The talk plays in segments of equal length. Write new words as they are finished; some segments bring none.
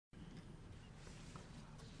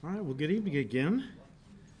All right, well, good evening again.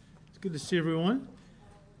 It's good to see everyone.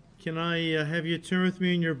 Can I have you turn with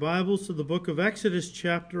me in your Bibles to the book of Exodus,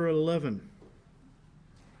 chapter 11.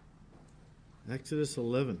 Exodus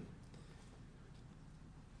 11.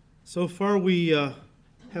 So far, we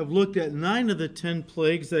have looked at 9 of the 10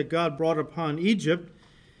 plagues that God brought upon Egypt.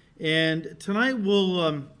 And tonight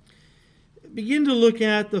we'll begin to look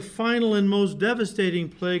at the final and most devastating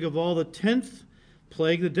plague of all, the 10th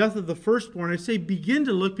plague, the death of the firstborn. I say begin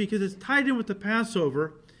to look because it's tied in with the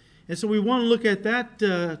Passover. And so we want to look at that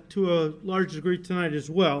to a large degree tonight as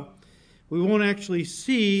well. We won't actually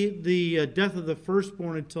see the death of the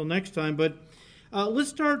firstborn until next time, but let's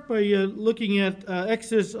start by looking at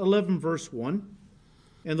Exodus 11, verse 1.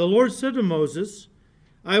 And the Lord said to Moses,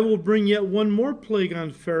 I will bring yet one more plague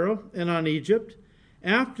on Pharaoh and on Egypt.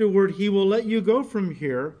 Afterward he will let you go from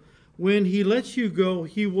here. When he lets you go,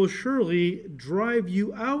 he will surely drive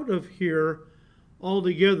you out of here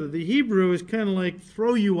altogether. The Hebrew is kind of like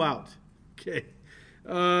throw you out. Okay.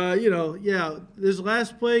 This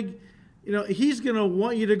last plague, he's going to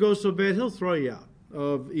want you to go so bad, he'll throw you out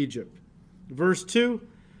of Egypt. Verse 2,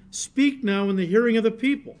 speak now in the hearing of the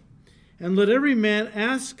people, and let every man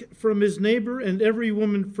ask from his neighbor and every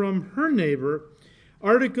woman from her neighbor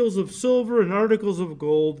articles of silver and articles of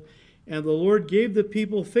gold. And the Lord gave the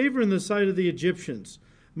people favor in the sight of the Egyptians.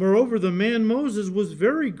 Moreover, the man Moses was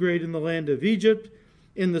very great in the land of Egypt,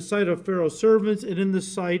 in the sight of Pharaoh's servants, and in the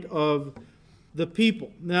sight of the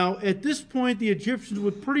people. Now, at this point, the Egyptians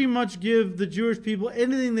would pretty much give the Jewish people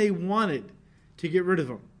anything they wanted to get rid of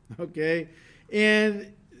them. Okay?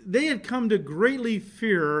 And they had come to greatly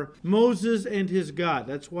fear Moses and his God.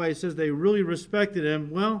 That's why it says they really respected him.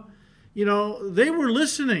 Well, they were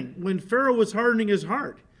listening when Pharaoh was hardening his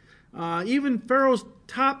heart. Even Pharaoh's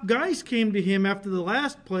top guys came to him after the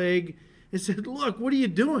last plague and said, look, what are you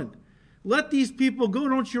doing? Let these people go.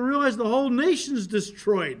 Don't you realize the whole nation's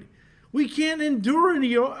destroyed? We can't endure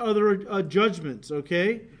any other judgments,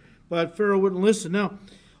 okay? But Pharaoh wouldn't listen. Now,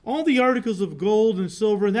 all the articles of gold and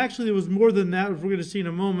silver, and actually there was more than that, which we're going to see in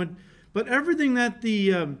a moment, but everything that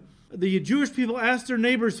the Jewish people asked their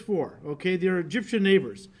neighbors for, okay, their Egyptian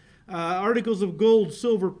neighbors, articles of gold,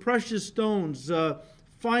 silver, precious stones,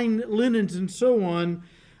 fine linens, and so on,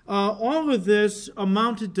 all of this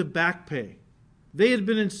amounted to back pay. They had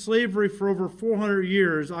been in slavery for over 400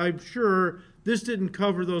 years. I'm sure this didn't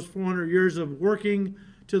cover those 400 years of working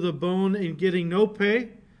to the bone and getting no pay,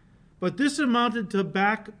 but this amounted to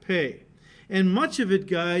back pay. And much of it,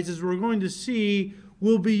 guys, as we're going to see,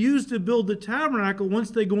 will be used to build the tabernacle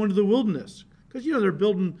once they go into the wilderness. Because, they're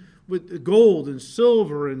building with gold and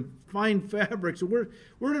silver and fine fabrics. So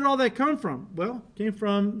where did all that come from? Well, it came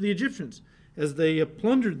from the Egyptians as they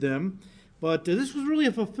plundered them. But this was really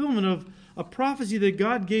a fulfillment of a prophecy that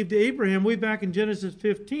God gave to Abraham way back in Genesis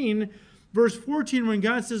 15, verse 14, when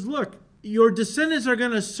God says, look, your descendants are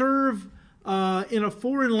going to serve in a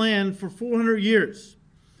foreign land for 400 years.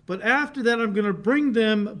 But after that, I'm going to bring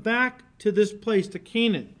them back to this place, to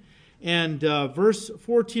Canaan. And verse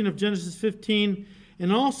 14 of Genesis 15,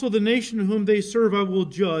 and also the nation whom they serve I will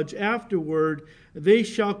judge. Afterward, they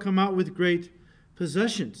shall come out with great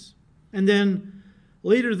possessions. And then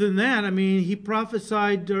later than that, he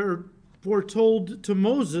prophesied or foretold to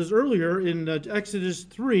Moses earlier in Exodus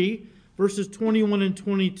 3, verses 21 and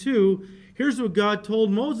 22. Here's what God told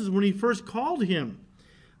Moses when he first called him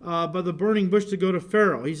by the burning bush to go to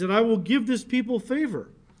Pharaoh. He said, I will give this people favor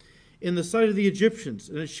in the sight of the Egyptians,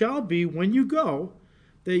 and it shall be when you go,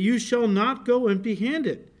 that you shall not go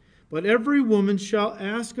empty-handed, but every woman shall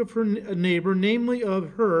ask of her neighbor, namely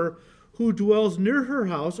of her who dwells near her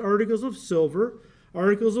house, articles of silver,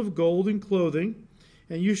 articles of gold, and clothing,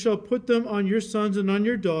 and you shall put them on your sons and on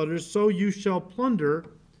your daughters, so you shall plunder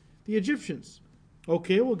the Egyptians.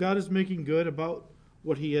 Okay, well, God is making good about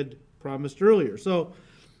what he had promised earlier. So,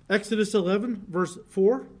 Exodus 11, verse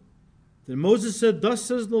 4, then Moses said, thus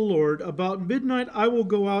says the Lord, about midnight I will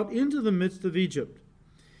go out into the midst of Egypt,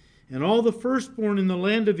 and all the firstborn in the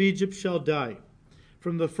land of Egypt shall die,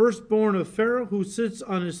 from the firstborn of Pharaoh who sits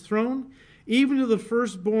on his throne, even to the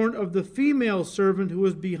firstborn of the female servant who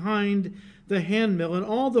is behind the handmill, and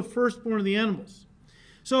all the firstborn of the animals.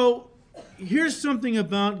 So here's something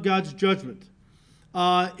about God's judgment.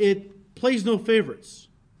 It plays no favorites.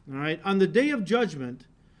 All right. On the day of judgment,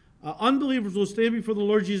 unbelievers will stand before the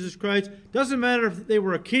Lord Jesus Christ. Doesn't matter if they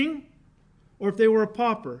were a king or if they were a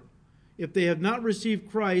pauper. If they have not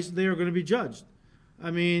received Christ, they are going to be judged.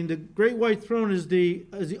 The great white throne is the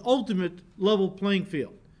ultimate level playing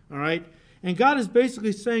field. All right. And God is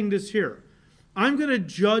basically saying this here. I'm going to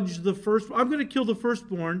judge I'm going to kill the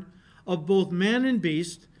firstborn of both man and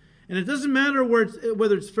beast, And it doesn't matter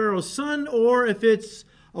whether it's Pharaoh's son or if it's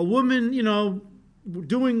a woman,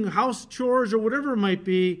 doing house chores or whatever it might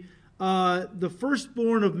be, the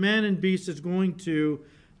firstborn of man and beast is going to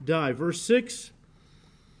die. Verse 6,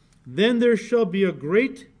 then there shall be a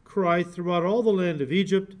great cry throughout all the land of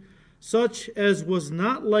Egypt, such as was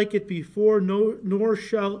not like it before, nor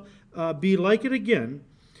shall be like it again.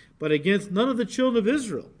 But against none of the children of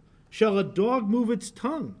Israel shall a dog move its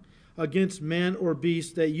tongue against man or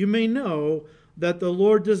beast, that you may know that the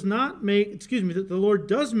Lord does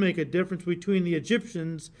make a difference between the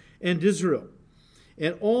Egyptians and Israel.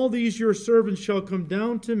 And all these your servants shall come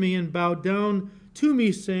down to me and bow down to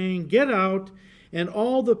me, saying, get out, and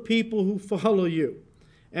all the people who follow you.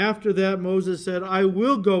 After that Moses said, I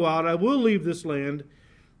will go out, I will leave this land.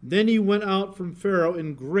 Then he went out from Pharaoh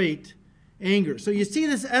in great anger. So you see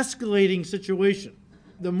this escalating situation.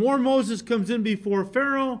 The more Moses comes in before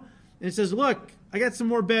Pharaoh and says, look, I got some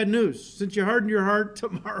more bad news. Since you hardened your heart,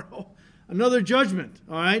 tomorrow, another judgment,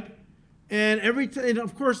 all right? And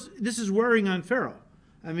of course, this is wearing on Pharaoh.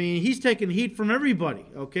 I mean, he's taking heat from everybody,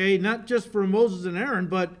 okay? Not just from Moses and Aaron,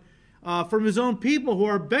 but from his own people who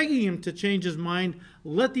are begging him to change his mind,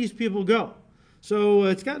 let these people go. So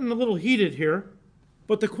it's gotten a little heated here.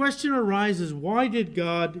 But the question arises, why did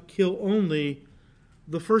God kill only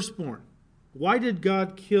the firstborn? Why did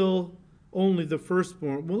God kill only the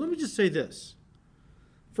firstborn? Well, let me just say this.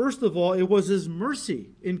 First of all, it was his mercy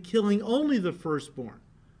in killing only the firstborn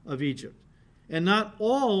of Egypt, and not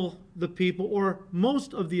all the people or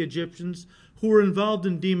most of the Egyptians who were involved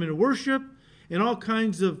in demon worship and all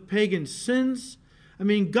kinds of pagan sins. I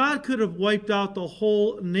mean, God could have wiped out the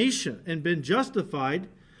whole nation and been justified,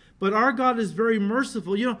 but our God is very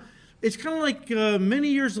merciful. It's kind of like many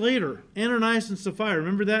years later, Ananias and Sapphira,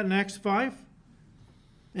 remember that in Acts 5?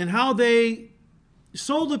 And how they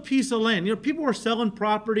sold a piece of land. People were selling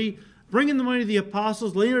property, bringing the money to the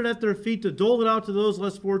apostles, laying it at their feet to dole it out to those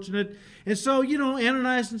less fortunate. And so,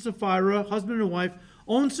 Ananias and Sapphira, husband and wife,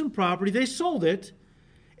 owned some property. They sold it,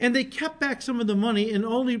 and they kept back some of the money and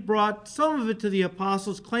only brought some of it to the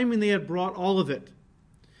apostles, claiming they had brought all of it.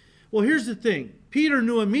 Well, here's the thing. Peter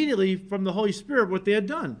knew immediately from the Holy Spirit what they had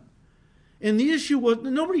done. And the issue was,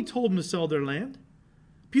 nobody told them to sell their land.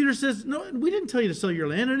 Peter says, no, we didn't tell you to sell your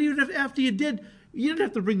land. And even after you did, you didn't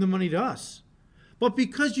have to bring the money to us. But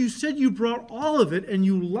because you said you brought all of it and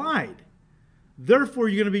you lied, therefore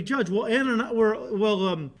you're going to be judged.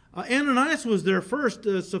 Well, Ananias was there first.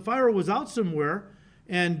 Sapphira was out somewhere.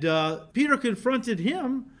 And Peter confronted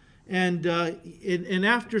him. And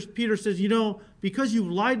after Peter says, because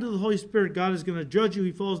you lied to the Holy Spirit, God is going to judge you.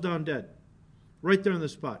 He falls down dead. Right there on the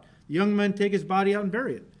spot. The young men take his body out and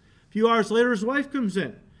bury it. A few hours later, his wife comes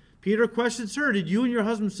in. Peter questions her, did you and your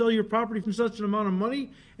husband sell your property for such an amount of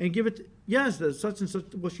money and give it to... Yes, that's such and such.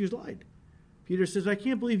 Well, she's lied. Peter says, I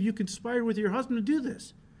can't believe you conspired with your husband to do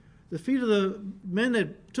this. The feet of the men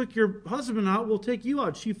that took your husband out will take you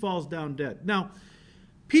out. She falls down dead. Now,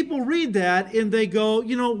 people read that and they go,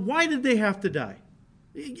 why did they have to die?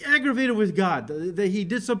 Aggravated with God, that he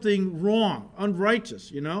did something wrong,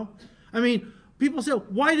 unrighteous, I mean, people say,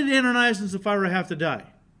 why did Ananias and Sapphira have to die?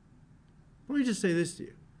 Let me just say this to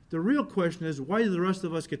you. The real question is, why do the rest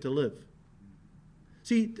of us get to live?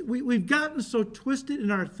 See, we've gotten so twisted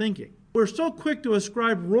in our thinking. We're so quick to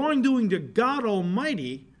ascribe wrongdoing to God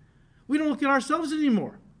Almighty, we don't look at ourselves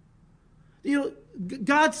anymore.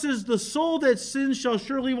 God says, the soul that sins shall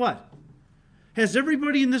surely what? Has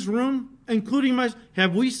everybody in this room, including myself,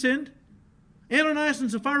 have we sinned? Ananias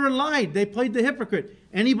and Sapphira lied. They played the hypocrite.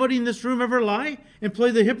 Anybody in this room ever lie and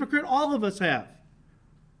play the hypocrite? All of us have.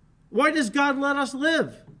 Why does God let us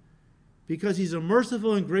live? Because he's a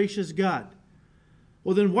merciful and gracious God.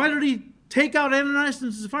 Well, then why did he take out Ananias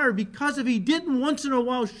and Sapphira? Because if he didn't once in a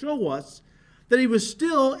while show us that he was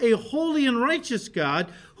still a holy and righteous God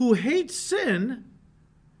who hates sin,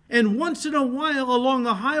 and once in a while along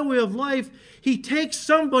the highway of life, he takes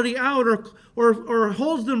somebody out or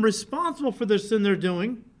holds them responsible for the sin they're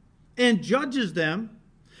doing and judges them,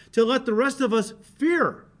 to let the rest of us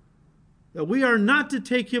fear that we are not to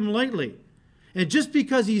take him lightly. And just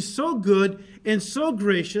because he's so good and so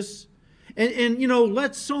gracious and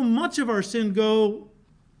let so much of our sin go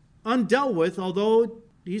undealt with, although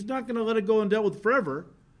he's not going to let it go undealt with forever,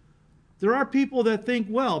 there are people that think,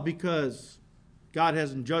 well, because God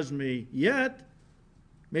hasn't judged me yet,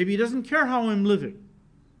 maybe he doesn't care how I'm living.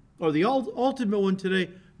 Or the ultimate one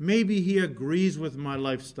today, maybe he agrees with my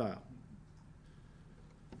lifestyle.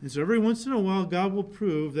 And so every once in a while, God will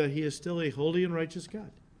prove that he is still a holy and righteous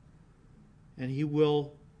God. And he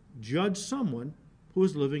will judge someone who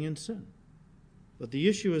is living in sin. But the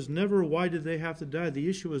issue is never why did they have to die. The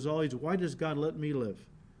issue is always why does God let me live?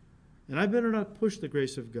 And I better not push the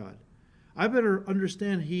grace of God. I better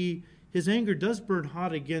understand his anger does burn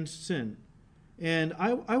hot against sin. And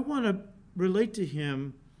I want to relate to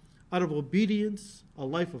him out of obedience, a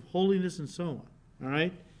life of holiness, and so on. All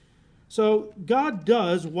right? So God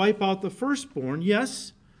does wipe out the firstborn,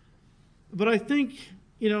 yes. But I think,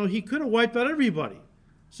 he could have wiped out everybody.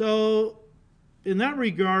 So in that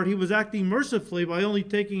regard, he was acting mercifully by only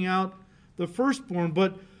taking out the firstborn.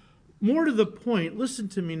 But more to the point, listen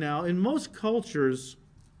to me now. In most cultures,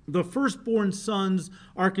 the firstborn sons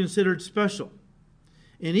are considered special.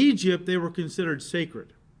 In Egypt, they were considered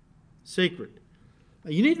sacred. Sacred.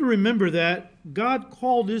 You need to remember that God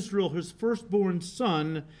called Israel his firstborn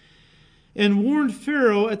son and warned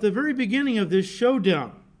Pharaoh at the very beginning of this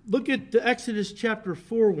showdown. Look at Exodus chapter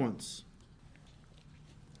 4 once.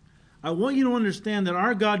 I want you to understand that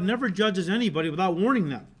our God never judges anybody without warning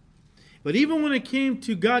them. But even when it came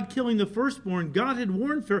to God killing the firstborn, God had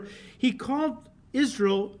warned Pharaoh. He called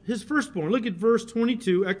Israel his firstborn. Look at verse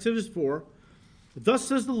 22, Exodus 4. Thus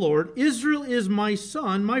says the Lord, Israel is my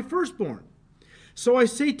son, my firstborn. So I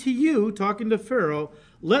say to you, talking to Pharaoh,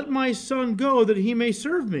 let my son go that he may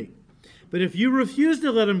serve me. But if you refuse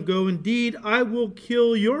to let him go, indeed, I will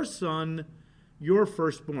kill your son, your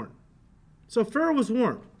firstborn. So Pharaoh was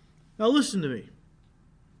warned. Now listen to me.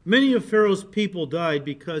 Many of Pharaoh's people died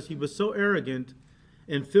because he was so arrogant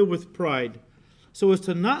and filled with pride, so as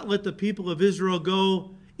to not let the people of Israel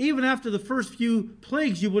go. Even after the first few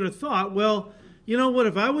plagues, you would have thought, well, you know what,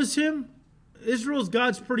 if I was him, Israel's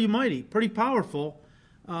God's pretty mighty, pretty powerful.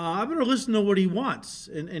 I better listen to what he wants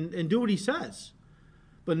and do what he says.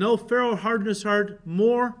 But no, Pharaoh hardened his heart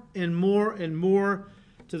more and more and more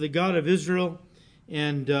to the God of Israel.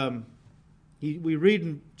 And we read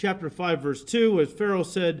in chapter 5, verse 2, as Pharaoh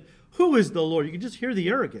said, who is the Lord? You can just hear the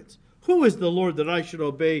arrogance. Who is the Lord that I should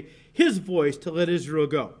obey his voice to let Israel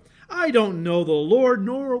go? I don't know the Lord,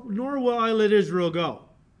 nor will I let Israel go.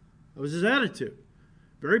 That was his attitude.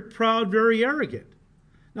 Very proud, very arrogant.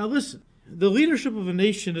 Now listen, the leadership of a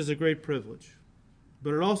nation is a great privilege,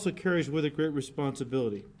 but it also carries with it great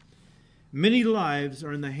responsibility. Many lives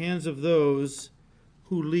are in the hands of those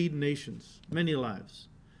who lead nations. Many lives.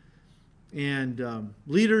 And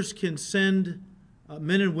leaders can send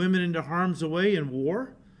men and women into harm's way in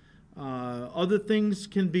war. Other things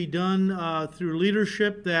can be done through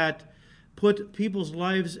leadership that put people's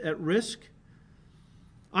lives at risk.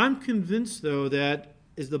 I'm convinced, though, that,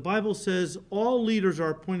 as the Bible says, all leaders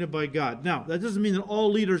are appointed by God. Now, that doesn't mean that all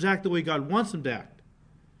leaders act the way God wants them to act.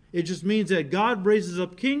 It just means that God raises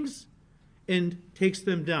up kings and takes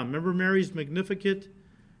them down. Remember Mary's Magnificat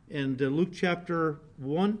in Luke chapter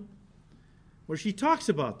 1, where she talks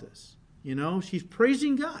about this. She's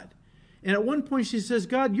praising God. And at one point she says,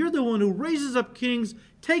 God, you're the one who raises up kings,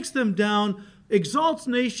 takes them down, exalts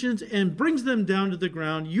nations, and brings them down to the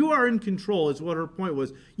ground. You are in control, is what her point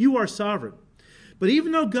was. You are sovereign. But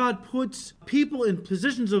even though God puts people in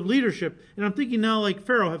positions of leadership, and I'm thinking now like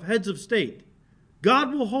Pharaoh, have heads of state,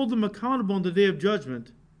 God will hold them accountable on the day of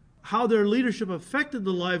judgment, how their leadership affected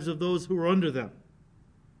the lives of those who were under them.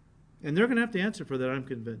 And they're going to have to answer for that, I'm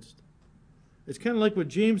convinced. It's kind of like what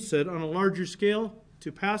James said on a larger scale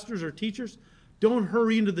to pastors or teachers. Don't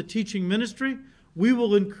hurry into the teaching ministry. We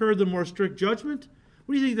will incur the more strict judgment.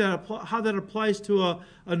 What do you think how that applies to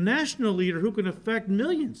a national leader who can affect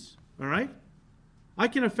millions? All right? I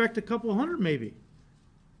can affect a couple hundred maybe.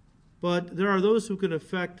 But there are those who can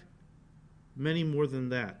affect many more than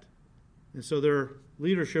that. And so their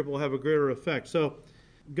leadership will have a greater effect. So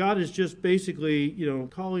God is just basically,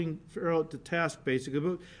 calling Pharaoh to task, basically.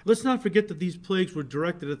 But let's not forget that these plagues were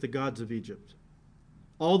directed at the gods of Egypt.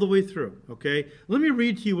 All the way through, okay? Let me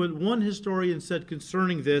read to you what one historian said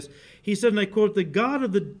concerning this. He said, and I quote, the god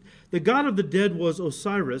of the dead was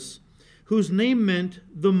Osiris, whose name meant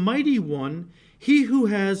the mighty one, he who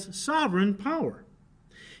has sovereign power.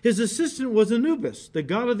 His assistant was Anubis, the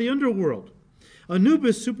god of the underworld.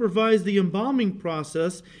 Anubis supervised the embalming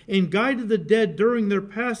process and guided the dead during their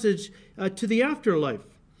passage to the afterlife.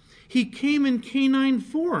 He came in canine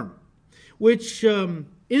form, which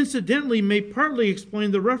incidentally may partly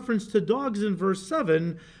explain the reference to dogs in verse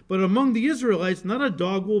 7, but among the Israelites, not a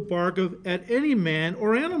dog will bark at any man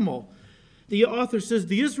or animal. The author says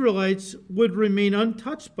the Israelites would remain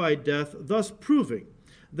untouched by death, thus proving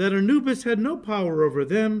that Anubis had no power over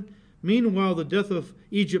them. Meanwhile, the death of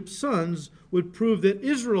Egypt's sons would prove that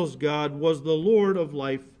Israel's God was the Lord of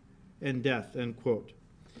life and death, end quote.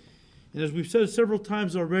 And as we've said several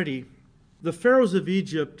times already, the pharaohs of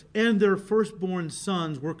Egypt and their firstborn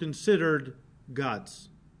sons were considered gods.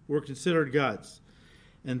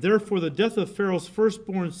 And therefore the death of Pharaoh's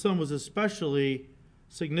firstborn son was especially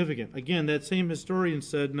significant. Again, that same historian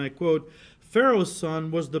said, and I quote, Pharaoh's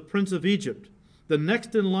son was the prince of Egypt, the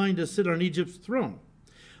next in line to sit on Egypt's throne.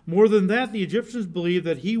 More than that, the Egyptians believed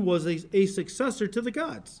that he was a successor to the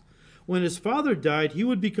gods. When his father died, he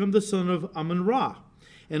would become the son of Amun-Ra,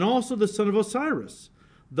 and also the son of Osiris.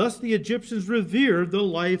 Thus the Egyptians revered the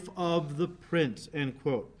life of the prince, end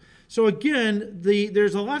quote. So again,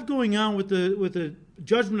 there's a lot going on with the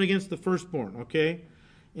judgment against the firstborn, okay?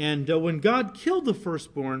 And when God killed the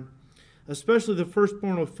firstborn, especially the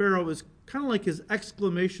firstborn of Pharaoh, is kind of like his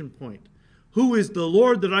exclamation point. Who is the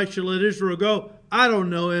Lord that I should let Israel go? I don't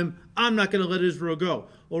know him. I'm not going to let Israel go.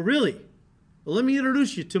 Oh, really? Well, let me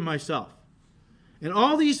introduce you to myself. And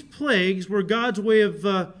all these plagues were God's way of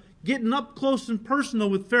getting up close and personal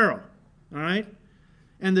with Pharaoh. All right?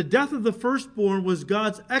 And the death of the firstborn was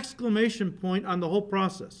God's exclamation point on the whole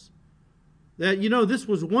process. That, this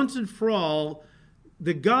was once and for all,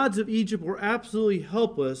 the gods of Egypt were absolutely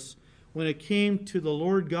helpless when it came to the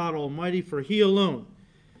Lord God Almighty, for he alone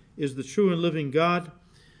is the true and living God,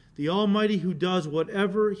 the Almighty who does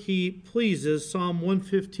whatever he pleases. Psalm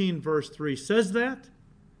 115 verse 3 says that.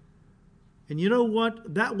 And you know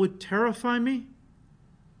what? That would terrify me.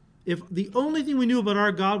 If the only thing we knew about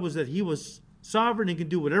our God was that he was sovereign and could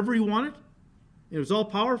do whatever he wanted, and it was all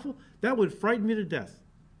powerful, that would frighten me to death.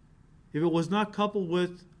 If it was not coupled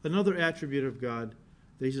with another attribute of God,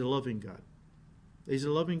 that he's a loving God. He's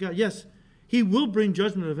a loving God. Yes, he will bring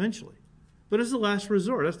judgment eventually, but it's the last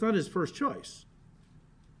resort. That's not his first choice.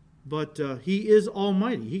 But he is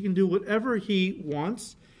almighty. He can do whatever he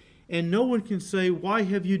wants, and no one can say, why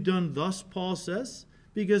have you done thus, Paul says,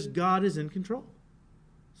 because God is in control.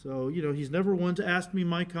 So, he's never one to ask me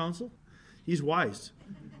my counsel. He's wise.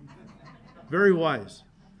 Very wise.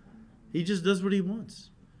 He just does what he wants.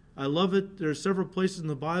 I love it. There are several places in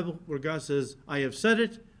the Bible where God says, I have said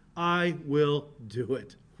it, I will do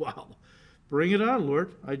it. Wow. Bring it on,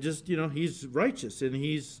 Lord. He's righteous and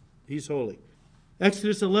he's holy.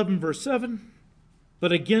 Exodus 11, verse 7.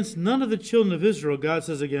 But against none of the children of Israel, God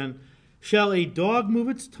says again, shall a dog move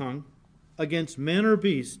its tongue against man or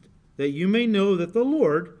beast, that you may know that the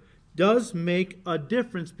Lord does make a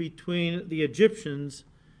difference between the Egyptians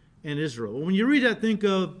and Israel. When you read that, think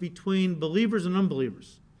of between believers and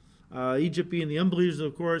unbelievers. Egypt being the unbelievers,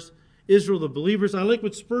 of course, Israel the believers. I like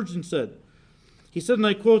what Spurgeon said. He said, and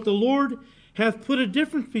I quote, the Lord hath put a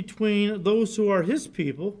difference between those who are his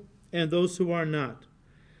people and those who are not.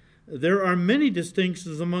 There are many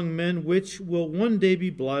distinctions among men which will one day be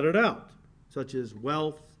blotted out, such as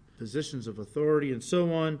wealth, positions of authority, and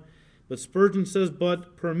so on. But Spurgeon says,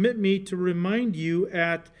 but permit me to remind you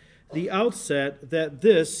at the outset that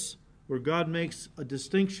this, where God makes a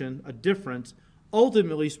distinction, a difference,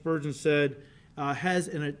 ultimately, Spurgeon said, has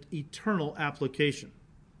an eternal application.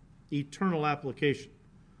 Eternal application.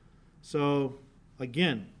 So,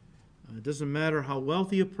 again, it doesn't matter how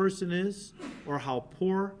wealthy a person is or how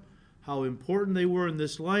poor, how important they were in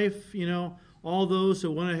this life. All those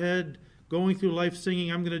who went ahead going through life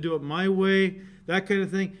singing, I'm going to do it my way, that kind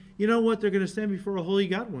of thing. You know what? They're going to stand before a holy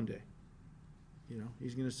God one day.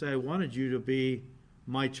 He's going to say, I wanted you to be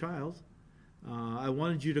my child. I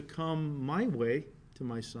wanted you to come my way to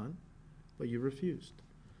my son, but you refused.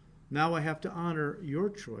 Now I have to honor your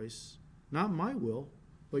choice, not my will,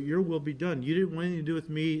 but your will be done. You didn't want anything to do with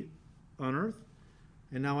me on earth,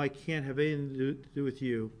 and now I can't have anything to do with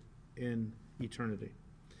you in eternity.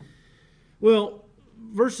 Well,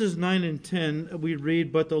 verses 9 and 10, we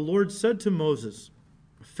read, but the Lord said to Moses,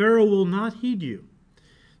 Pharaoh will not heed you,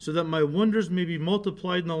 so that my wonders may be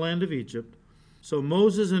multiplied in the land of Egypt. So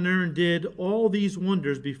Moses and Aaron did all these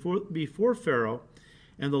wonders before Pharaoh,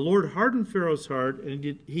 and the Lord hardened Pharaoh's heart,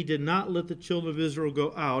 and he did not let the children of Israel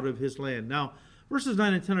go out of his land. Now, verses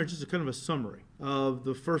 9 and 10 are just a kind of a summary of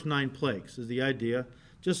the first 9 plagues, is the idea.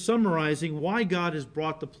 Just summarizing why God has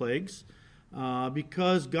brought the plagues.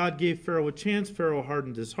 Because God gave Pharaoh a chance, Pharaoh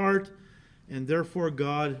hardened his heart, and therefore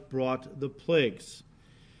God brought the plagues.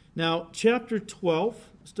 Now, chapter 12,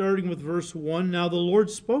 starting with verse 1, now the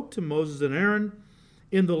Lord spoke to Moses and Aaron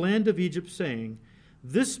in the land of Egypt, saying,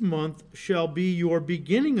 this month shall be your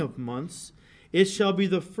beginning of months. It shall be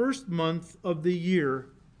the first month of the year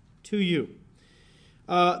to you.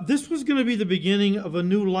 This was going to be the beginning of a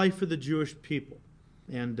new life for the Jewish people.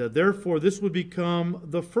 And therefore, this would become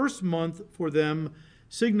the first month for them,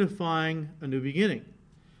 signifying a new beginning.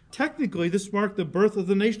 Technically, this marked the birth of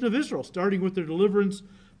the nation of Israel, starting with their deliverance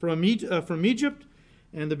from Egypt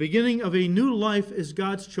and the beginning of a new life as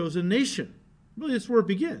God's chosen nation. Really, that's where it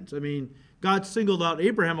begins. I mean, God singled out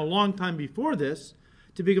Abraham a long time before this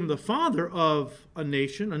to become the father of a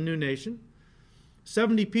nation, a new nation.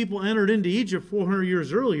 70 people entered into Egypt 400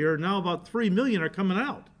 years earlier. Now about 3 million are coming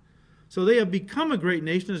out. So they have become a great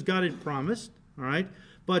nation as God had promised. All right.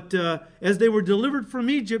 But as they were delivered from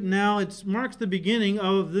Egypt, now it marks the beginning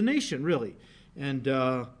of the nation, really. And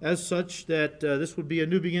as such, that this would be a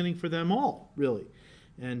new beginning for them all, really.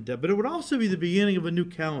 And but it would also be the beginning of a new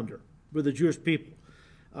calendar for the Jewish people.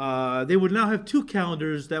 They would now have 2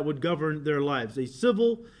 calendars that would govern their lives, a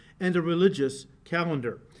civil and a religious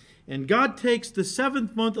calendar. And God takes the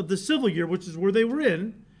 7th month of the civil year, which is where they were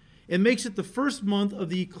in, and makes it the 1st month of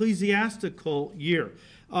the ecclesiastical year.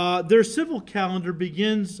 Their civil calendar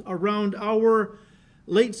begins around our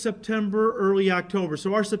late September, early October.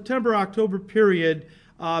 So our September-October period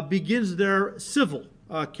begins their civil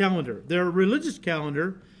calendar. Their religious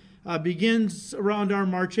calendar begins around our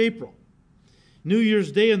March-April. New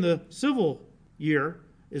Year's Day in the civil year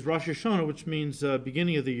is Rosh Hashanah, which means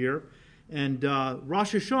beginning of the year. And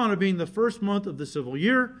Rosh Hashanah, being the 1st month of the civil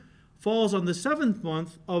year, falls on the 7th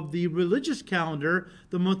month of the religious calendar,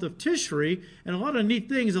 the month of Tishri. And a lot of neat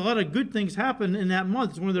things, a lot of good things happen in that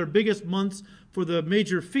month. It's one of their biggest months for the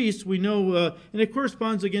major feasts. We know, and it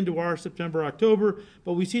corresponds again to our September, October,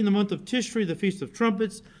 but we see in the month of Tishri the Feast of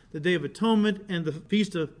Trumpets, the Day of Atonement, and the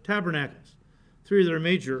Feast of Tabernacles. 3 of their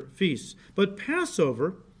major feasts. But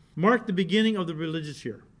Passover marked the beginning of the religious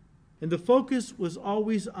year. And the focus was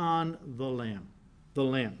always on the lamb. The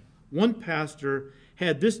lamb. One pastor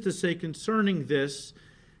had this to say concerning this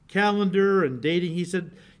calendar and dating.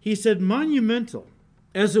 He said, monumental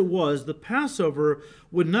as it was, the Passover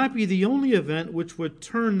would not be the only event which would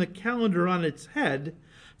turn the calendar on its head,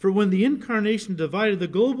 for when the incarnation divided the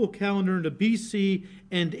global calendar into BC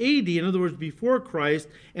and AD, in other words, before Christ,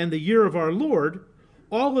 and the year of our Lord,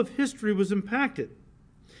 all of history was impacted.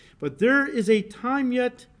 But there is a time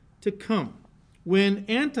yet to come when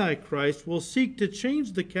Antichrist will seek to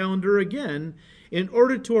change the calendar again in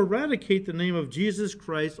order to eradicate the name of Jesus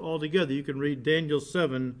Christ altogether. You can read Daniel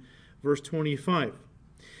 7, verse 25.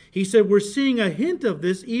 He said, we're seeing a hint of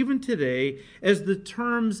this even today as the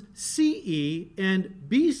terms CE and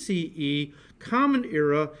BCE, Common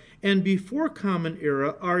Era, and Before Common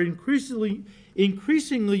Era are increasingly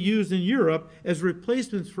used in Europe as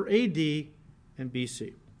replacements for AD and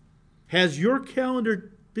BC. Has your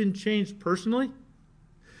calendar been changed personally?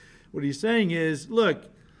 What he's saying is, look,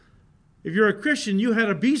 if you're a Christian, you had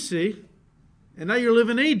a BC, and now you're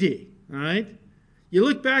living AD, all right? You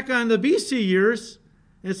look back on the BC years,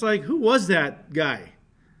 and it's like, who was that guy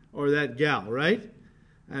or that gal, right?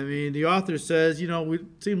 I mean, the author says, we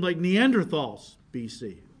seemed like Neanderthals,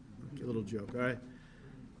 BC. A little joke, all right?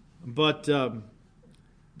 But the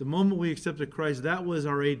moment we accepted Christ, that was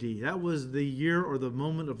our AD. That was the year or the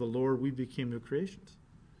moment of the Lord we became new creations.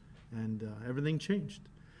 And everything changed.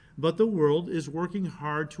 But the world is working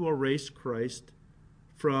hard to erase Christ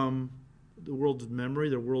from the world's memory,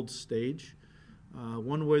 the world's stage.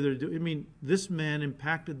 One way they're doing, this man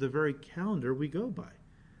impacted the very calendar we go by.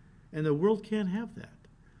 And the world can't have that.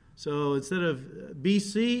 So instead of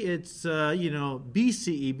BC, it's,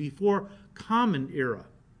 BCE, before Common Era.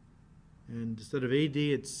 And instead of AD,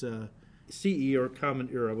 it's CE, or Common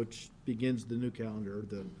Era, which begins the new calendar, or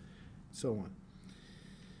so on.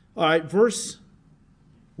 All right, verse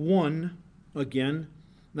 1 again.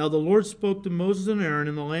 Now the Lord spoke to Moses and Aaron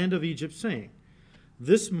in the land of Egypt, saying,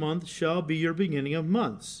 this month shall be your beginning of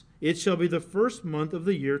months. It shall be the 1st month of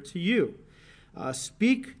the year to you.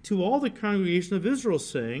 Speak to all the congregation of Israel,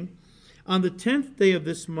 saying, on the 10th day of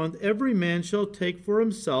this month every man shall take for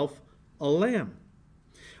himself a lamb,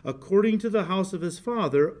 according to the house of his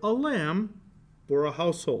father, a lamb for a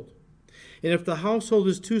household. And if the household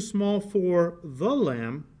is too small for the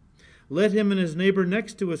lamb, let him and his neighbor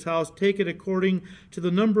next to his house take it according to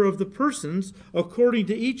the number of the persons, according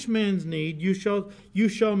to each man's need. You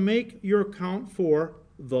shall make your count for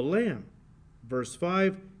the lamb. Verse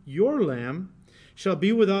 5, your lamb shall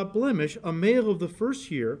be without blemish, a male of the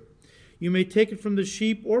 1st year. You may take it from the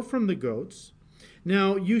sheep or from the goats.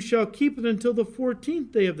 Now you shall keep it until the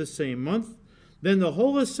 14th day of the same month. Then the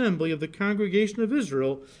whole assembly of the congregation of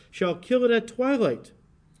Israel shall kill it at twilight.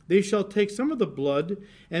 They shall take some of the blood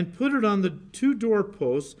and put it on the 2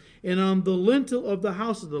 doorposts and on the lintel of the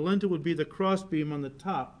houses. The lintel would be the crossbeam on the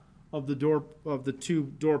top of the door of the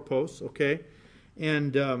 2 doorposts. Okay,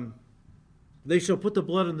 and they shall put the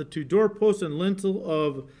blood on the 2 doorposts and lintel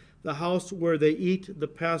of the house where they eat the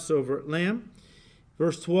Passover lamb.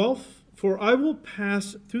 Verse 12. For I will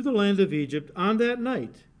pass through the land of Egypt on that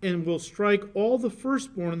night, and will strike all the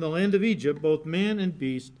firstborn in the land of Egypt, both man and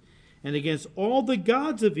beast. And against all the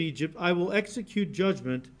gods of Egypt I will execute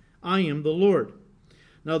judgment. I am the Lord.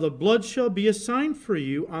 Now the blood shall be a sign for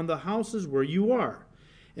you on the houses where you are.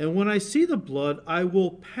 And when I see the blood, I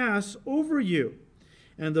will pass over you,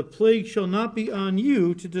 and the plague shall not be on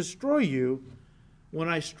you to destroy you when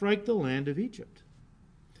I strike the land of Egypt.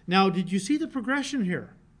 Now, did you see the progression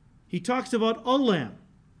here? He talks about a lamb.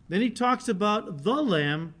 Then he talks about the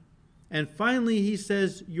lamb. And finally, he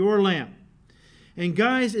says, your lamb. And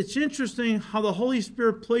guys, it's interesting how the Holy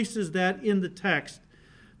Spirit places that in the text,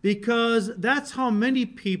 because that's how many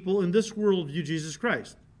people in this world view Jesus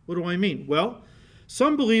Christ. What do I mean? Well,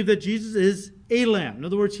 some believe that Jesus is a lamb. In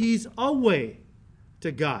other words, he's a way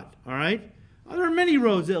to God. All right? There are many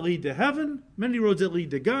roads that lead to heaven, many roads that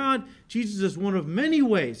lead to God. Jesus is one of many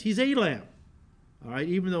ways. He's a lamb. All right?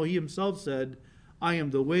 Even though he himself said, I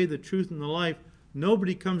am the way, the truth, and the life.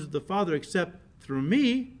 Nobody comes to the Father except through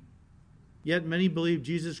me. Yet many believe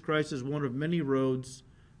Jesus Christ is one of many roads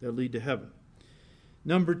that lead to heaven.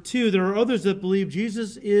 Number two, there are others that believe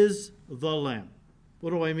Jesus is the Lamb.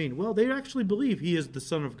 What do I mean? Well, they actually believe he is the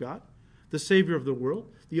Son of God, the Savior of the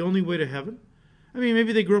world, the only way to heaven. I mean,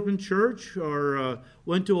 maybe they grew up in church or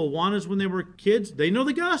went to Awanas when they were kids. They know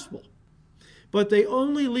the gospel. But they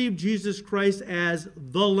only leave Jesus Christ as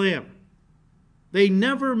the Lamb. They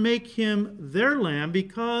never make him their lamb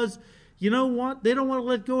because, you know what? They don't want to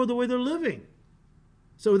let go of the way they're living.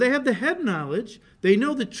 So they have the head knowledge. They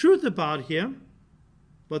know the truth about him,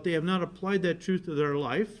 but they have not applied that truth to their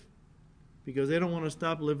life because they don't want to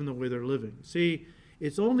stop living the way they're living. See,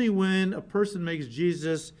 it's only when a person makes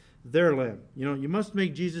Jesus their lamb. You know, you must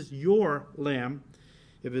make Jesus your lamb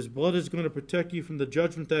if his blood is going to protect you from the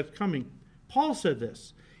judgment that's coming. Paul said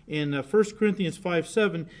this in 1 Corinthians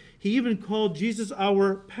 5:7. He even called Jesus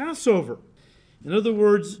our Passover. In other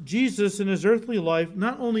words, Jesus in his earthly life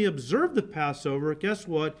not only observed the Passover, guess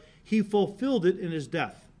what? He fulfilled it in his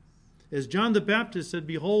death. As John the Baptist said,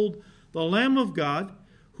 behold, the Lamb of God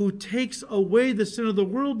who takes away the sin of the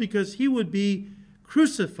world, because he would be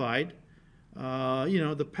crucified.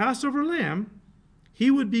 The Passover lamb,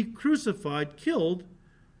 he would be crucified, killed,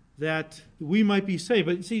 that we might be saved.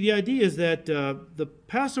 But see, the idea is that the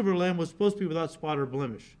Passover lamb was supposed to be without spot or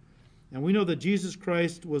blemish. And we know that Jesus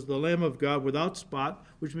Christ was the Lamb of God without spot,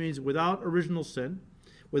 which means without original sin,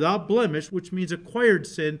 without blemish, which means acquired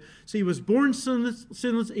sin. So he was born sinless.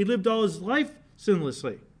 He lived all his life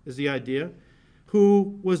sinlessly, is the idea,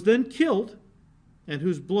 who was then killed, and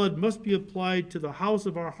whose blood must be applied to the house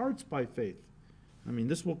of our hearts by faith. I mean,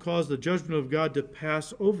 this will cause the judgment of God to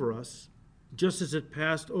pass over us, just as it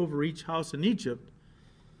passed over each house in Egypt,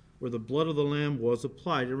 where the blood of the Lamb was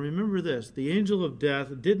applied. And remember this, the angel of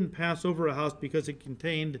death didn't pass over a house because it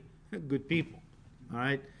contained good people. All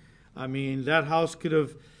right? I mean, that house could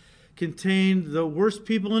have contained the worst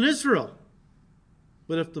people in Israel.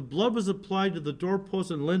 But if the blood was applied to the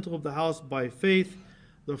doorpost and lintel of the house by faith,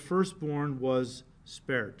 the firstborn was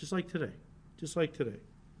spared. Just like today. Just like today.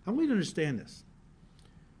 I want you to understand this.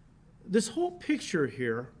 This whole picture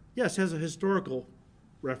here, yes, has a historical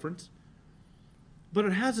reference, but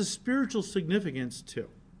it has a spiritual significance too.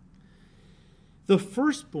 The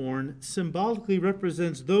firstborn symbolically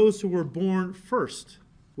represents those who were born first,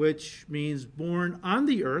 which means born on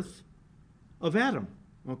the earth of Adam,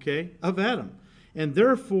 of Adam, and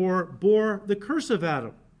therefore bore the curse of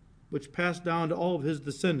Adam, which passed down to all of his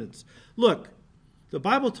descendants. Look, the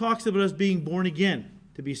Bible talks about us being born again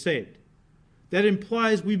to be saved. That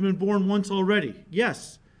implies we've been born once already.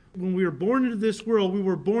 Yes, when we were born into this world, we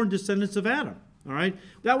were born descendants of Adam. All right?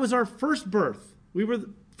 That was our first birth. We were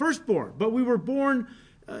the firstborn, but we were born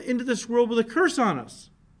into this world with a curse on us,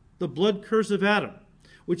 the blood curse of Adam,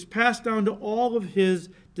 which passed down to all of his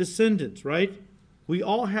descendants, right? We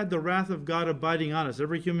all had the wrath of God abiding on us,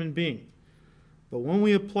 every human being. But when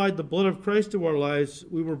we applied the blood of Christ to our lives,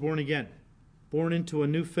 we were born again, born into a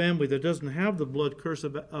new family that doesn't have the blood curse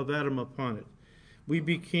of Adam upon it. We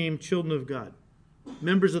became children of God,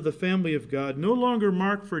 members of the family of God, no longer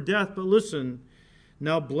marked for death, but listen,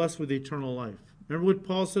 now blessed with eternal life. Remember what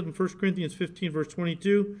Paul said in 1 Corinthians 15, verse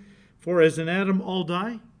 22? For as in Adam all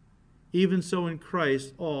die, even so in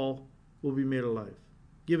Christ all will be made alive,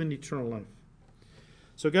 given eternal life.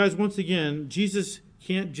 So guys, once again, Jesus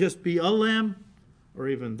can't just be a lamb or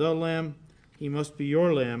even the lamb. He must be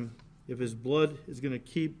your lamb if his blood is going to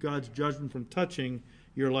keep God's judgment from touching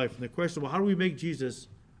your life. And the question, well, how do we make Jesus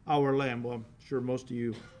our lamb? Well, I'm sure most of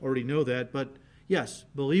you already know that. But yes,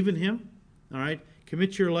 believe in him. All right?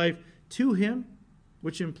 Commit your life to him,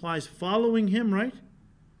 which implies following him, right?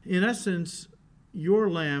 In essence, your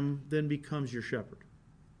lamb then becomes your shepherd.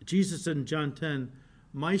 Jesus said in John 10,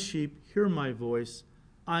 my sheep hear my voice.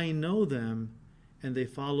 I know them, and they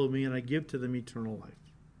follow me, and I give to them eternal life.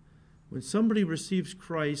 When somebody receives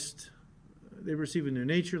Christ, they receive a new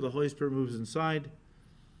nature, the Holy Spirit moves inside,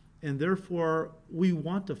 and therefore we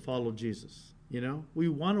want to follow Jesus. We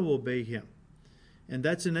want to obey him. And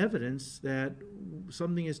that's an evidence that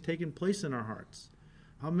something has taken place in our hearts.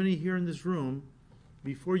 How many here in this room,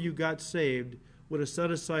 before you got saved, would have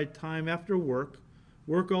set aside time after work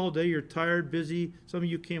all day, you're tired, busy, some of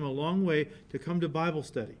you came a long way to come to Bible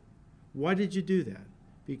study? Why did you do that?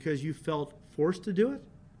 Because you felt forced to do it?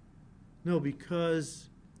 No, because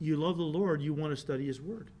you love the Lord, you want to study his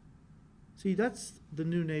word. See, that's the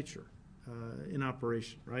new nature in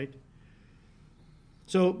operation, right?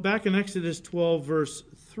 So back in Exodus 12, verse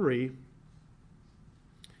 3,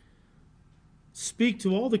 speak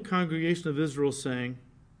to all the congregation of Israel, saying,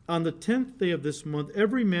 on the 10th day of this month,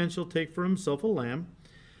 every man shall take for himself a lamb,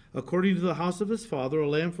 according to the house of his father, a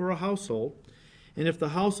lamb for a household. And if the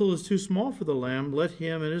household is too small for the lamb, let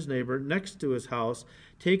him and his neighbor next to his house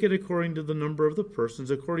take it according to the number of the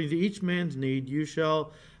persons. According to each man's need, you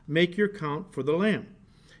shall make your count for the lamb.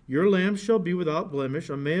 Your lamb shall be without blemish,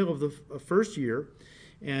 a male of the first year,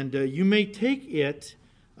 and you may take it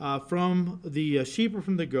from the sheep or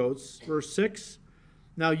from the goats. Verse 6,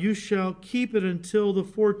 now you shall keep it until the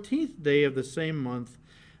 14th day of the same month.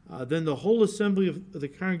 Then the whole assembly of the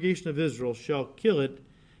congregation of Israel shall kill it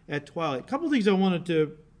at twilight. A couple of things I wanted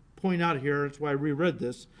to point out here. That's why I reread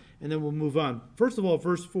this, and then we'll move on. First of all,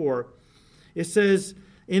 verse 4, it says,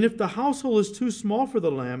 and if the household is too small for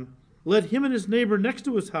the lamb, let him and his neighbor next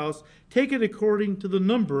to his house take it according to the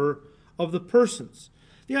number of the persons.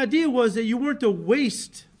 The idea was that you weren't to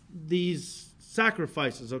waste these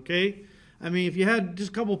sacrifices, okay? I mean, if you had just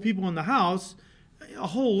a couple of people in the house, a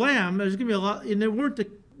whole lamb, there's going to be a lot, and there weren't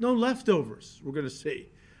no leftovers, we're going to see.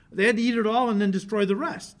 They had to eat it all and then destroy the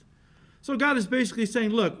rest. So God is basically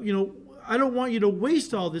saying, look, I don't want you to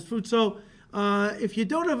waste all this food. So if you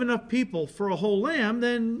don't have enough people for a whole lamb,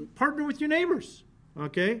 then partner with your neighbors,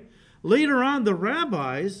 okay? Later on, the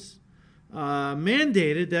rabbis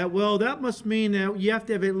mandated that, well, that must mean that you have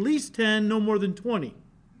to have at least 10, no more than 20.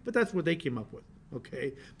 But that's what they came up with,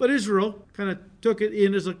 okay? But Israel kind of took it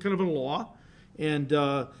in as a kind of a law. And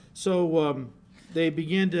so they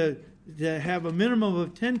began to have a minimum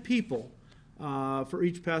of 10 people for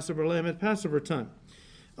each Passover lamb at Passover time.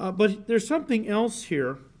 But there's something else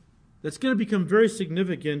here that's going to become very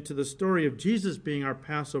significant to the story of Jesus being our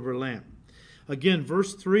Passover lamb. Again,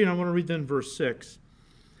 verse 3, and I want to read then verse 6.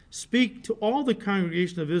 Speak to all the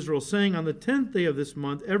congregation of Israel, saying, on the 10th day of this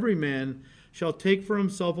month, every man shall take for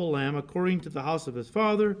himself a lamb according to the house of his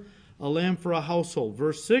father, a lamb for a household.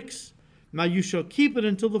 Verse 6, now you shall keep it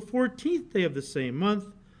until the 14th day of the same month.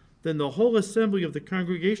 Then the whole assembly of the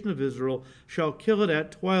congregation of Israel shall kill it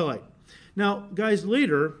at twilight. Now, guys,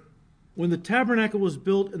 later, when the tabernacle was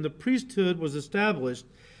built and the priesthood was established,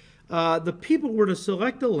 the people were to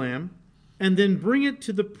select a lamb and then bring it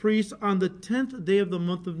to the priest on the 10th day of the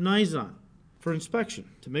month of Nisan for inspection,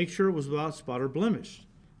 to make sure it was without spot or blemish.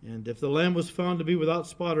 And if the lamb was found to be without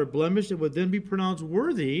spot or blemish, it would then be pronounced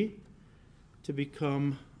worthy to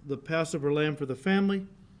become the Passover lamb for the family.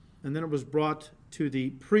 And then it was brought to the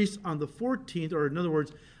priest on the 14th, or in other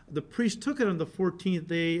words, the priest took it on the 14th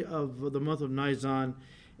day of the month of Nisan,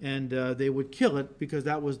 and they would kill it because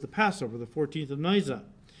that was the Passover, the 14th of Nisan.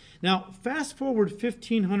 Now, fast forward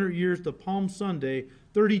 1,500 years to Palm Sunday,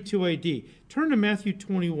 32 AD. Turn to Matthew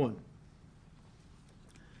 21.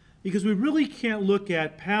 Because we really can't look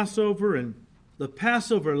at Passover and the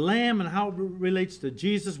Passover lamb and how it relates to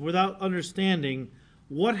Jesus without understanding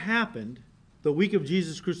what happened the week of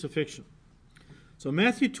Jesus' crucifixion. So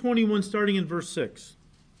Matthew 21, starting in verse 6.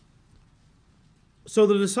 So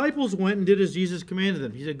the disciples went and did as Jesus commanded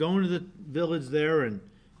them. He said, go into the village there and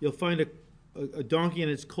you'll find a donkey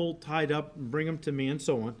and its colt tied up, and bring them to me, and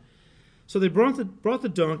so on. So they brought the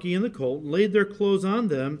donkey and the colt, laid their clothes on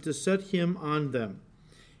them to set him on them.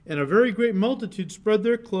 And a very great multitude spread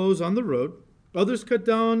their clothes on the road. Others cut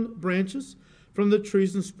down branches from the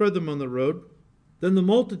trees and spread them on the road. Then the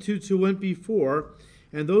multitudes who went before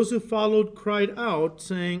and those who followed cried out,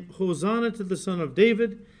 saying, Hosanna to the Son of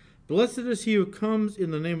David. Blessed is he who comes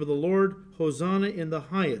in the name of the Lord. Hosanna in the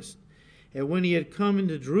highest. And when he had come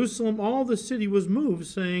into Jerusalem, all the city was moved,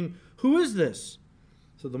 saying, who is this?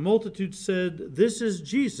 So the multitude said, this is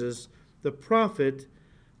Jesus, the prophet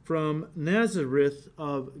from Nazareth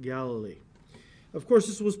of Galilee. Of course,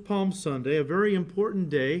 this was Palm Sunday, a very important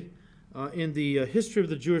day in the history of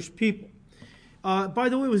the Jewish people. By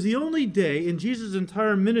the way, it was the only day in Jesus'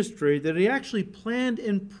 entire ministry that he actually planned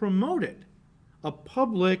and promoted a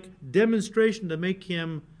public demonstration to make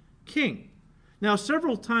him king. Now,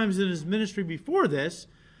 several times in his ministry before this,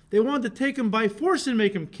 They wanted to take him by force and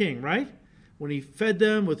make him king, right? When he fed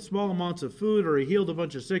them with small amounts of food or he healed a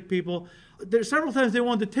bunch of sick people. There several times they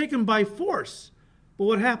wanted to take him by force. But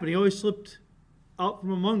what happened? He always slipped out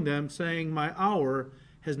from among them saying, my hour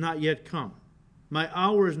has not yet come. My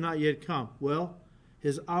hour is not yet come. Well,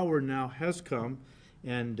 his hour now has come.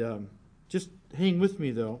 And just hang with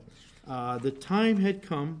me, though. The time had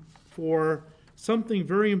come for something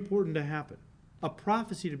very important to happen. A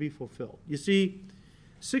prophecy to be fulfilled. You see,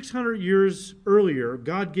 600 years earlier,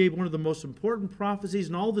 God gave one of the most important prophecies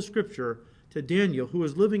in all the Scripture to Daniel, who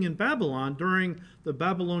was living in Babylon during the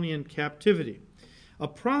Babylonian captivity. A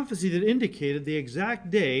prophecy that indicated the exact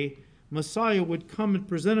day Messiah would come and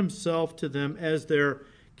present himself to them as their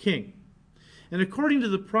king. And according to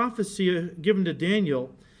the prophecy given to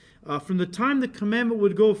Daniel, from the time the commandment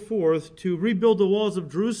would go forth to rebuild the walls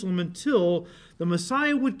of Jerusalem until the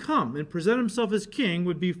Messiah would come and present himself as king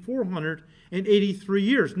would be 483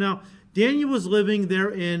 years. Now, Daniel was living there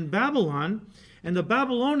in Babylon, and the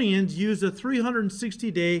Babylonians used a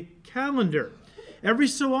 360-day calendar. Every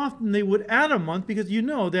so often they would add a month, because you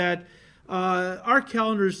know that our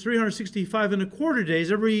calendar is 365 and a quarter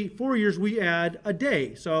days. Every 4 years we add a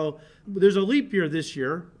day. So there's a leap year this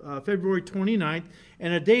year, February 29th,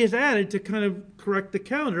 and a day is added to kind of correct the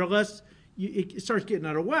calendar, unless it starts getting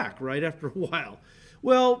out of whack, right, after a while.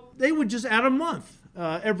 Well, they would just add a month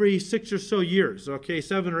every 6 or so years, okay,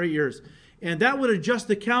 7 or 8 years. And that would adjust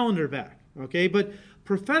the calendar back, okay? But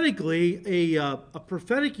prophetically, a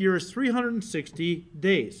prophetic year is 360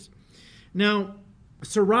 days. Now,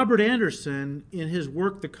 Sir Robert Anderson, in his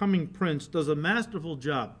work, The Coming Prince, does a masterful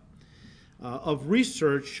job of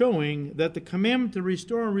research showing that the commandment to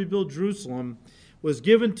restore and rebuild Jerusalem was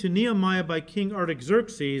given to Nehemiah by King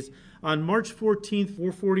Artaxerxes on March 14th,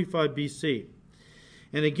 445 BC.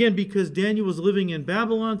 And again, because Daniel was living in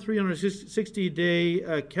Babylon,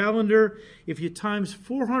 360-day calendar, if you times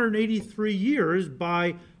 483 years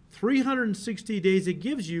by 360 days, it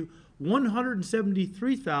gives you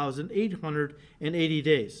 173,880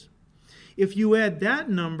 days. If you add that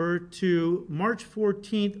number to March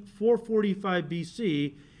 14th, 445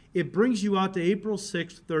 BC, it brings you out to April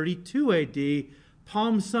 6th, 32 AD,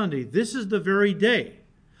 Palm Sunday. This is the very day,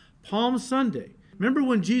 Palm Sunday. Remember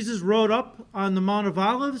when Jesus rode up on the Mount of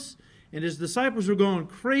Olives and his disciples were going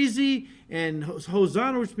crazy, and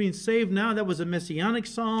Hosanna, which means saved now, that was a messianic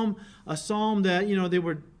psalm, a psalm that, you know, they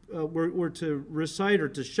were to recite or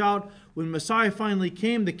to shout when Messiah finally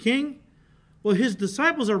came, the king. Well, his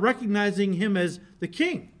disciples are recognizing him as the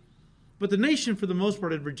king. But the nation, for the most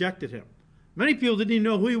part, had rejected him. Many people didn't even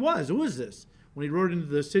know who he was. Who is this? When he rode into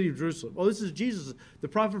the city of Jerusalem. Oh, this is Jesus, the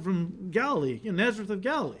prophet from Galilee, Nazareth of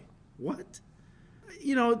Galilee. What?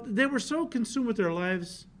 You know, they were so consumed with their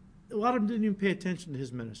lives, a lot of them didn't even pay attention to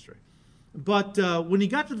his ministry. But when he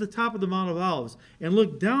got to the top of the Mount of Olives and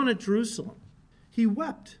looked down at Jerusalem, he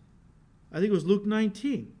wept. I think it was Luke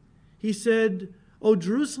 19. He said, "Oh,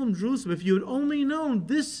 Jerusalem, Jerusalem, if you had only known,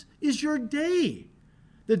 this is your day,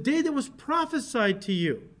 the day that was prophesied to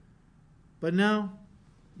you. But now,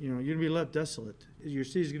 you know, you're going to be left desolate. Your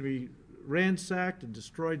city is going to be ransacked and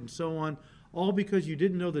destroyed and so on, all because you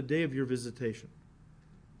didn't know the day of your visitation.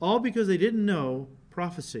 All because they didn't know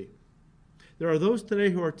prophecy." There are those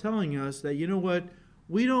today who are telling us that, you know what,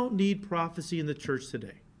 we don't need prophecy in the church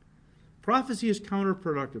today. Prophecy is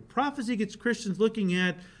counterproductive. Prophecy gets Christians looking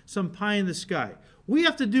at some pie in the sky. We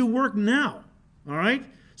have to do work now, all right?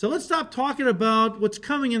 So let's stop talking about what's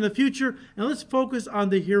coming in the future, and let's focus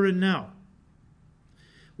on the here and now.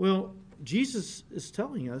 Well, Jesus is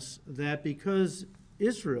telling us that because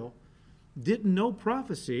Israel didn't know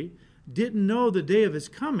prophecy, didn't know the day of his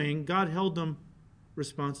coming, God held them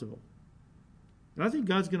responsible. And I think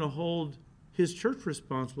God's going to hold his church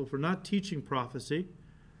responsible for not teaching prophecy,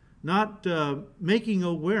 not making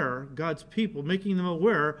aware God's people, making them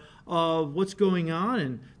aware of what's going on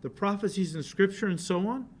and the prophecies in Scripture and so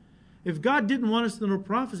on. If God didn't want us to know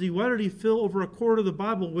prophecy, why did he fill over a quarter of the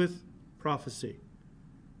Bible with prophecy?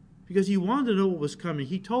 Because he wanted to know what was coming.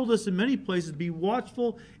 He told us in many places, be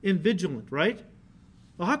watchful and vigilant, right?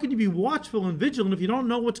 Well, how can you be watchful and vigilant if you don't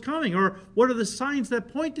know what's coming? Or what are the signs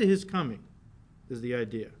that point to his coming, is the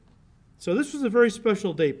idea. So this was a very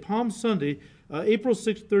special day, Palm Sunday, April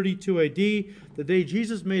 6, 32 AD, the day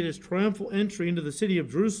Jesus made his triumphal entry into the city of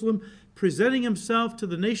Jerusalem, presenting himself to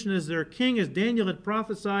the nation as their king, as Daniel had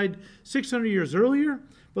prophesied 600 years earlier.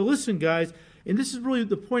 But listen, guys, and this is really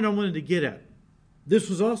the point I wanted to get at. This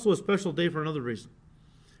was also a special day for another reason.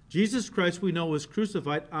 Jesus Christ, we know, was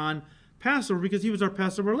crucified on Passover because he was our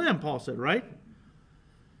Passover lamb, Paul said, right?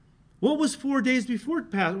 What was 4 days before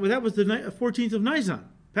Passover? Well, that was the 14th of Nisan,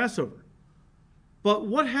 Passover. But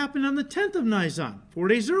what happened on the 10th of Nisan, 4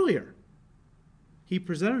 days earlier? He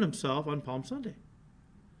presented himself on Palm Sunday.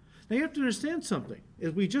 Now you have to understand something.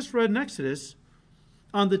 As we just read in Exodus,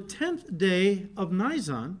 on the 10th day of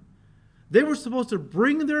Nisan, they were supposed to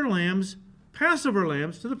bring their lambs, Passover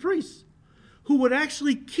lambs, to the priests, who would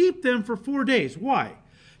actually keep them for 4 days. Why?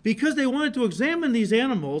 Because they wanted to examine these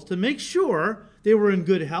animals to make sure they were in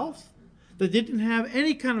good health, that they didn't have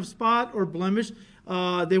any kind of spot or blemish.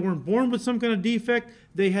 They weren't born with some kind of defect.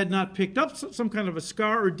 They had not picked up some kind of a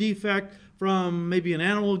scar or defect from maybe an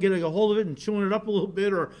animal getting a hold of it and chewing it up a little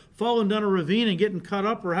bit, or falling down a ravine and getting cut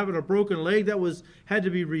up, or having a broken leg that had to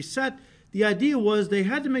be reset. The idea was they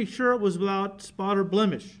had to make sure it was without spot or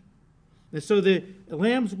blemish. And so the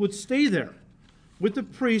lambs would stay there with the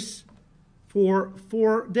priests for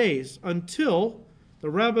 4 days until the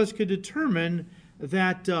rabbis could determine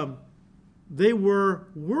that they were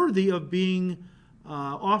worthy of being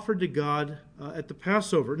offered to God at the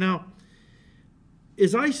Passover. Now,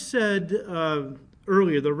 as I said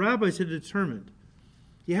earlier, the rabbis had determined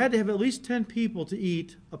you had to have at least 10 people to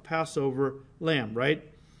eat a Passover lamb, right?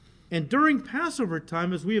 And during Passover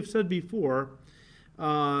time, as we have said before,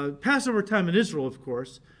 Passover time in Israel, of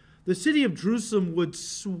course, the city of Jerusalem would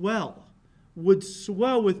swell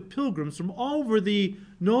with pilgrims from all over the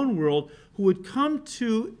known world who would come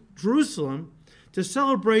to Jerusalem to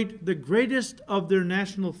celebrate the greatest of their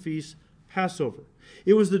national feasts, Passover.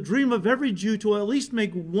 It was the dream of every Jew to at least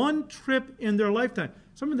make one trip in their lifetime.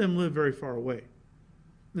 Some of them lived very far away,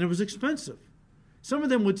 and it was expensive. Some of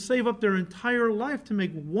them would save up their entire life to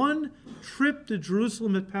make one trip to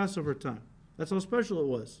Jerusalem at Passover time. That's how special it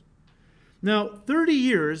was. Now, 30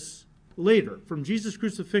 years later, from Jesus'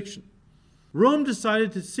 crucifixion, Rome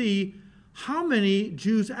decided to see how many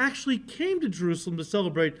Jews actually came to Jerusalem to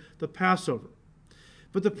celebrate the Passover.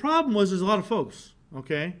 But the problem was there's a lot of folks,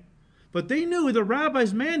 okay? But they knew the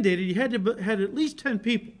rabbis mandated you had to had at least 10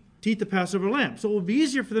 people to eat the Passover lamb. So it would be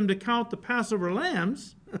easier for them to count the Passover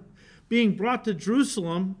lambs being brought to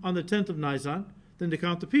Jerusalem on the 10th of Nisan than to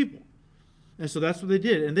count the people. And so that's what they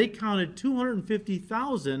did. And they counted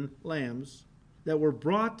 250,000 lambs that were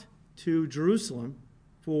brought to Jerusalem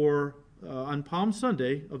for on Palm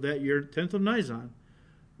Sunday of that year, 10th of Nisan,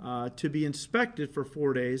 to be inspected for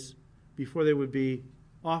 4 days before they would be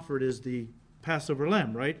offered as the Passover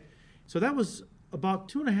lamb, right? So that was about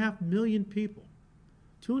 2.5 million people.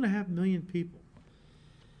 2.5 million people.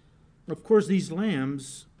 Of course, these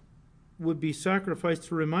lambs would be sacrificed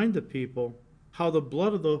to remind the people how the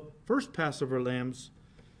blood of the first Passover lambs,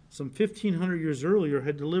 some 1,500 years earlier,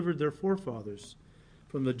 had delivered their forefathers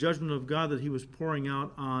from the judgment of God that he was pouring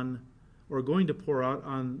out on, or going to pour out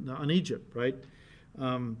on Egypt, right?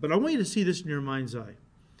 But I want you to see this in your mind's eye.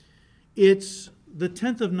 It's the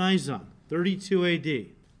 10th of Nisan, 32 AD,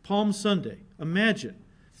 Palm Sunday. Imagine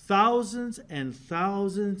thousands and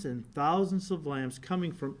thousands and thousands of lambs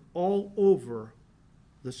coming from all over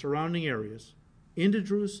the surrounding areas into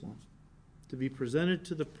Jerusalem to be presented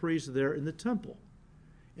to the priests there in the temple.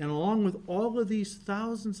 And along with all of these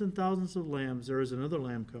thousands and thousands of lambs, there is another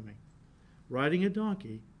lamb coming, riding a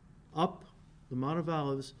donkey up the Mount of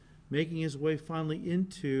Olives, making his way finally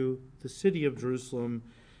into the city of Jerusalem.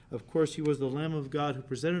 Of course, he was the Lamb of God who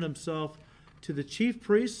presented himself to the chief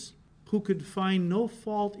priests, who could find no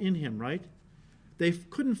fault in him, right? They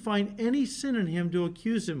couldn't find any sin in him to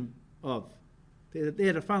accuse him of. They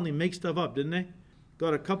had to finally make stuff up, didn't they?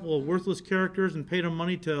 Got a couple of worthless characters and paid them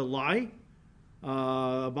money to lie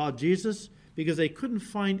about Jesus because they couldn't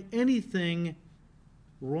find anything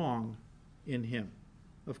wrong in him.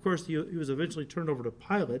 Of course, he was eventually turned over to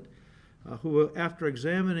Pilate, who, after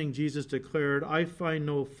examining Jesus, declared, "I find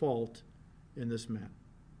no fault in this man."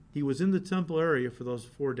 He was in the temple area for those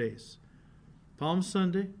 4 days. Palm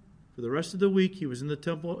Sunday, for the rest of the week, he was in the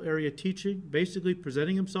temple area teaching, basically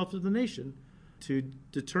presenting himself to the nation to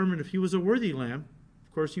determine if he was a worthy lamb.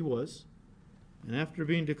 Of course he was. And after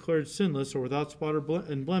being declared sinless or without spot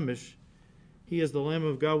and blemish, he, as the Lamb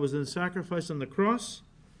of God, was then sacrificed on the cross,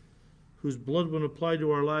 whose blood, when applied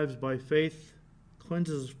to our lives by faith,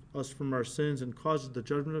 cleanses us from our sins and causes the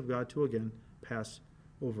judgment of God to again pass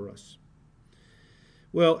over us.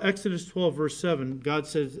 Well, Exodus 12, verse 7, God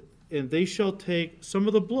says, "And they shall take some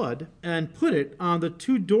of the blood and put it on the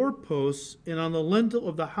 2 doorposts and on the lintel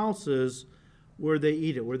of the houses where they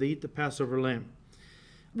eat it," where they eat the Passover lamb.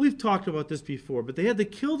 We've talked about this before, but they had to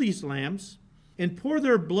kill these lambs and pour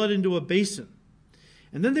their blood into a basin.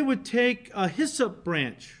 And then they would take a hyssop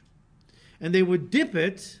branch and they would dip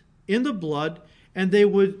it in the blood and they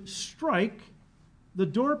would strike the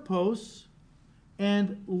doorposts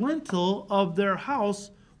and lintel of their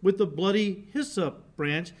house with the bloody hyssop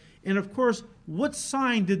branch. And of course, what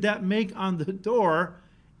sign did that make on the door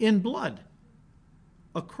in blood?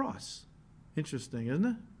 A cross. Interesting, isn't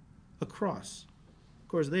it? A cross. Of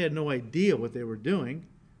course, they had no idea what they were doing,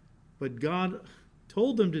 but God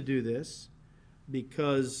told them to do this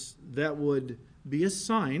because that would be a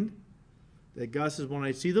sign that God says, when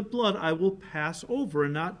I see the blood, I will pass over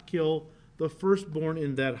and not kill the firstborn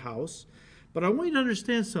in that house. But I want you to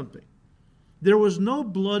understand something. There was no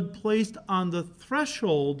blood placed on the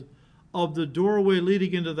threshold of the doorway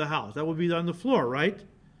leading into the house. That would be on the floor, right?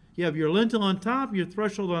 You have your lintel on top, your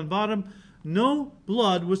threshold on bottom. No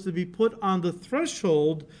blood was to be put on the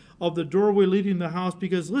threshold of the doorway leading to the house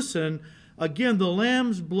because, listen, again, the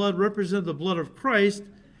lamb's blood represents the blood of Christ,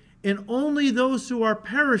 and only those who are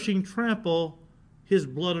perishing trample his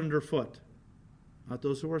blood underfoot. Not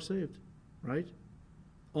those who are saved, right?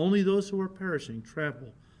 Only those who are perishing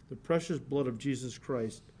trample the precious blood of Jesus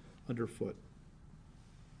Christ underfoot.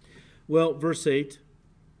 Well, verse 8,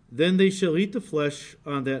 then they shall eat the flesh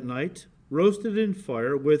on that night, roasted in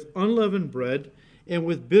fire, with unleavened bread, and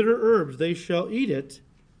with bitter herbs they shall eat it.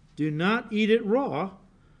 Do not eat it raw,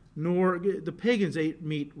 nor the pagans ate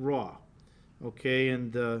meat raw. Okay,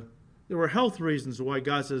 and there were health reasons why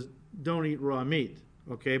God says don't eat raw meat.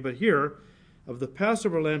 Okay, but here, of the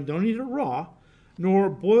Passover lamb, don't eat it raw, nor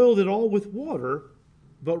boiled it all with water,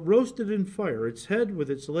 but roasted in fire, its head with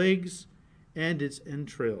its legs and its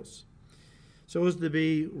entrails. So as to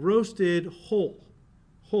be roasted whole,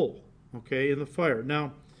 okay, in the fire.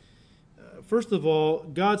 Now, first of all,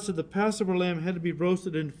 God said the Passover lamb had to be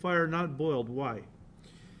roasted in fire, not boiled. Why?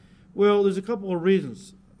 Well, there's a couple of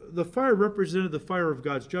reasons. The fire represented the fire of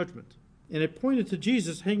God's judgment, and it pointed to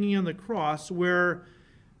Jesus hanging on the cross, where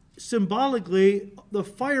symbolically the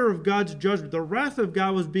fire of God's judgment, the wrath of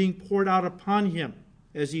God, was being poured out upon him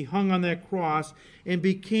as he hung on that cross and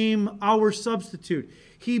became our substitute.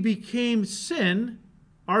 He became sin,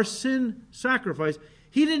 our sin sacrifice.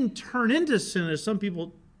 He didn't turn into sin, as some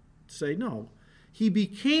people say. No. He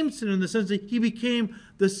became sin in the sense that he became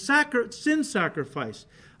the sin sacrifice.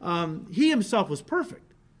 He himself was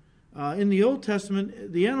perfect. In the Old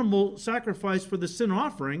Testament, the animal sacrifice for the sin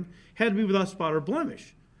offering had to be without spot or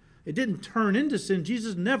blemish. It didn't turn into sin.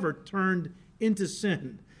 Jesus never turned into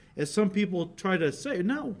sin, as some people try to say.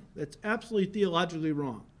 No, that's absolutely theologically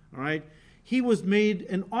wrong. All right? He was made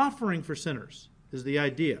an offering for sinners, is the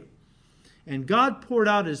idea. And God poured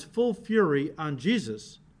out his full fury on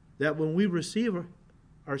Jesus, that when we receive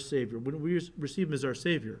our Savior, when we receive him as our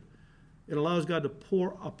Savior, it allows God to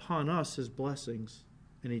pour upon us his blessings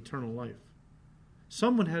and eternal life.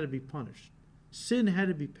 Someone had to be punished. Sin had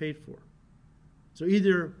to be paid for. So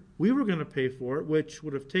either we were going to pay for it, which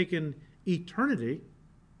would have taken eternity,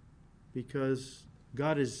 because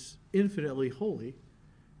God is infinitely holy,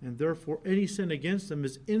 and therefore any sin against him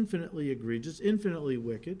is infinitely egregious, infinitely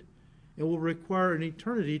wicked, and will require an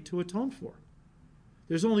eternity to atone for.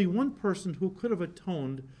 There's only one person who could have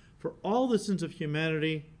atoned for all the sins of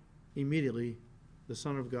humanity immediately, the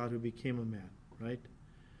Son of God who became a man, right?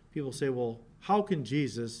 People say, well, how can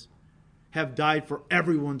Jesus have died for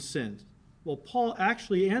everyone's sins? Well, Paul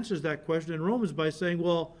actually answers that question in Romans by saying,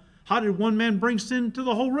 well, how did one man bring sin to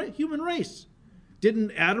the whole human race?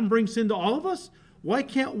 Didn't Adam bring sin to all of us? Why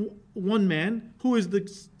can't one man, who is the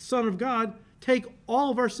Son of God, take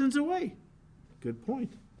all of our sins away? Good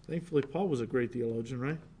point. Thankfully, Paul was a great theologian,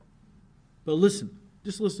 right? But listen,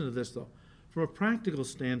 just listen to this, though. From a practical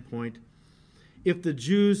standpoint, if the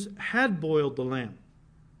Jews had boiled the lamb,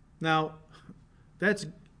 now, that's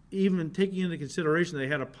even taking into consideration they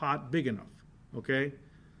had a pot big enough, okay?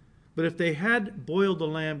 But if they had boiled the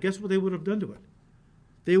lamb, guess what they would have done to it?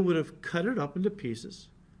 They would have cut it up into pieces,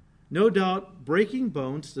 no doubt breaking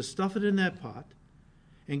bones to stuff it in that pot.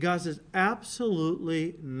 And God says,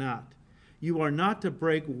 absolutely not. You are not to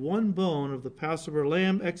break one bone of the Passover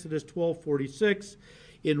lamb, Exodus 12:46.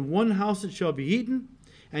 In one house it shall be eaten,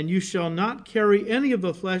 and you shall not carry any of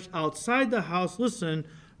the flesh outside the house, listen,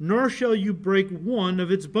 nor shall you break one of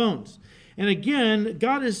its bones. And again,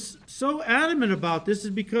 God is so adamant about this is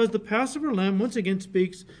because the Passover lamb once again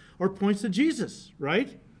speaks or points to Jesus,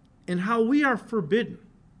 right? And how we are forbidden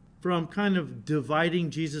from kind of dividing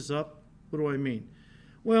Jesus up. What do I mean?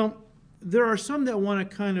 Well, there are some that want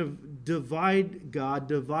to kind of divide God,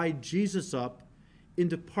 divide Jesus up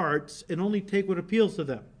into parts and only take what appeals to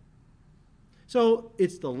them. So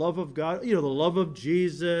it's the love of God, the love of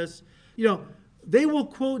Jesus. They will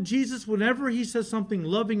quote Jesus whenever he says something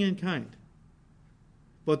loving and kind.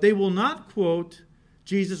 But they will not quote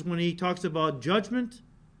Jesus when he talks about judgment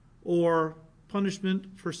or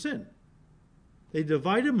punishment for sin. They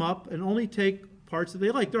divide him up and only take parts that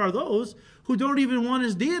they like. There are those who don't even want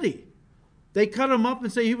his deity. They cut him up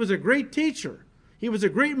and say he was a great teacher. He was a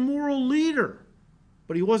great moral leader.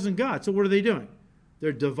 But he wasn't God. So what are they doing?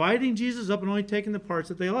 They're dividing Jesus up and only taking the parts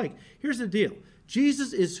that they like. Here's the deal.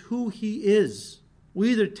 Jesus is who he is.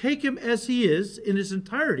 We either take him as he is in his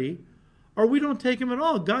entirety, or we don't take him at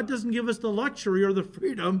all. God doesn't give us the luxury or the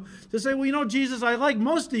freedom to say, well, you know, Jesus, I like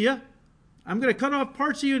most of you. I'm going to cut off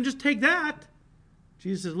parts of you and just take that.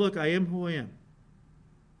 Jesus says, look, I am who I am.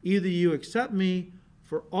 Either you accept me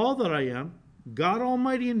for all that I am, God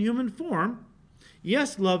Almighty in human form,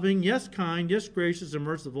 yes, loving, yes, kind, yes, gracious and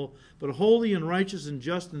merciful, but holy and righteous and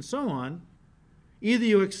just and so on. Either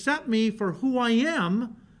you accept me for who I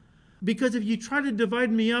am, because if you try to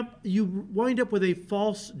divide me up, you wind up with a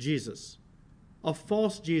false Jesus. A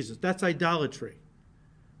false Jesus. That's idolatry.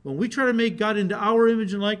 When we try to make God into our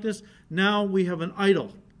image and likeness, now we have an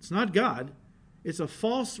idol. It's not God. It's a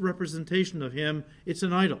false representation of him. It's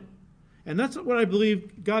an idol. And that's what I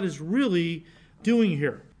believe God is really doing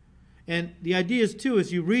here. And the idea is, too,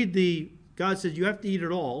 as you read God says you have to eat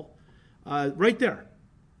it all, right there.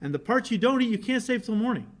 And the parts you don't eat, you can't save till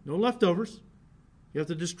morning. No leftovers. You have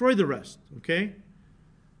to destroy the rest, okay?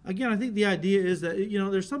 Again, I think the idea is that, you know,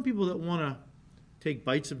 there's some people that want to take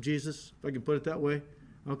bites of Jesus, if I can put it that way,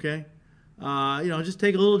 okay? You know, just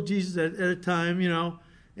take a little Jesus at a time, you know,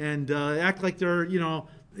 and act like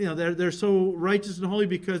they're so righteous and holy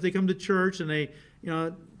because they come to church and they, you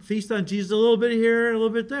know, feast on Jesus a little bit here, a little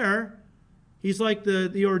bit there. He's like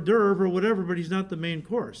the hors d'oeuvre or whatever, but he's not the main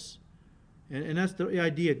course. And that's the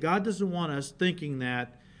idea. God doesn't want us thinking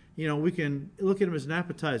that, you know, we can look at him as an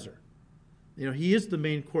appetizer. You know, he is the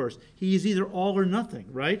main course. He is either all or nothing,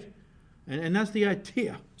 right? And that's the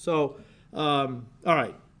idea. So, all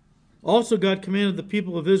right. Also, God commanded the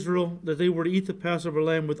people of Israel that they were to eat the Passover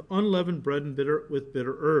lamb with unleavened bread and with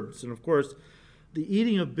bitter herbs. And, of course, the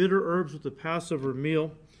eating of bitter herbs with the Passover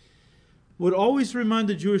meal would always remind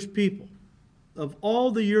the Jewish people of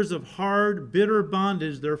all the years of hard, bitter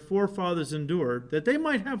bondage their forefathers endured, that they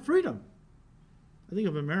might have freedom. I think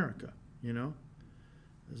of America, you know.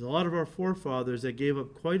 There's a lot of our forefathers that gave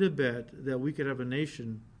up quite a bit that we could have a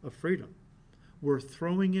nation of freedom. We're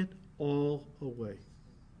throwing it all away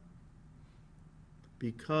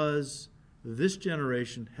because this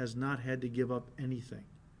generation has not had to give up anything.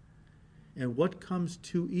 And what comes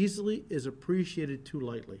too easily is appreciated too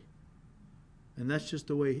lightly. And that's just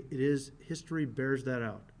the way it is. History bears that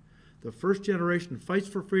out. The first generation fights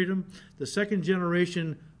for freedom. The second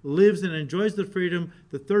generation lives and enjoys the freedom.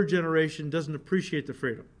 The third generation doesn't appreciate the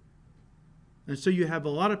freedom. And so you have a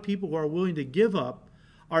lot of people who are willing to give up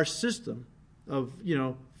our system of, you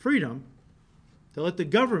know, freedom to let the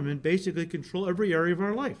government basically control every area of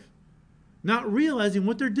our life, not realizing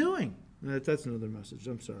what they're doing. That's another message.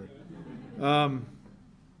 I'm sorry.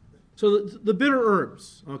 So the bitter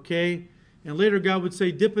herbs, okay? And later God would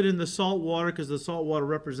say, dip it in the salt water, because the salt water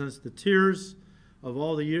represents the tears of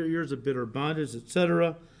all the years of bitter bondage,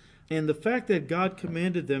 etc. And the fact that God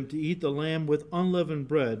commanded them to eat the lamb with unleavened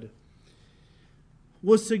bread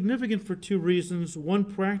was significant for two reasons. One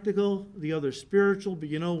practical, the other spiritual. But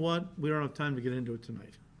you know what? We don't have time to get into it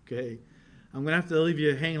tonight, okay? I'm going to have to leave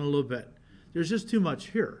you hanging a little bit. There's just too much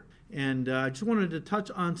here. And I just wanted to touch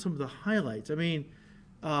on some of the highlights. I mean,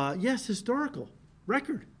 yes, historical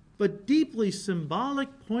record, but deeply symbolic,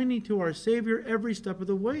 pointing to our Savior every step of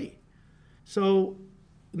the way. So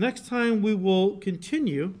next time we will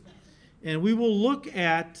continue, and we will look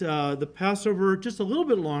at the Passover just a little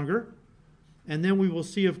bit longer, and then we will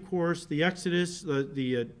see, of course, the Exodus,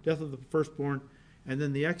 the death of the firstborn, and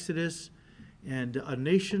then the Exodus, and a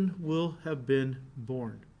nation will have been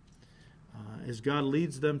born. As God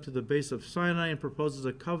leads them to the base of Sinai and proposes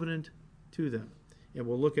a covenant to them. And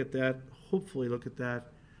we'll look at that, hopefully look at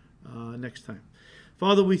that next time.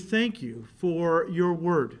 Father, we thank you for your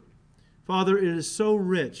word. Father, it is so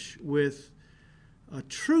rich with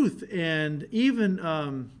truth and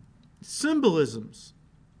even symbolisms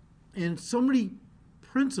and so many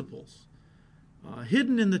principles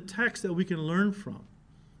hidden in the text that we can learn from.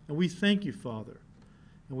 And we thank you, Father.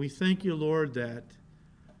 And we thank you, Lord, that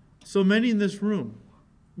so many in this room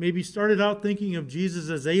maybe started out thinking of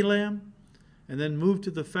Jesus as a lamb and then moved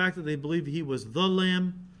to the fact that they believe he was the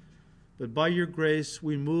lamb. But by your grace,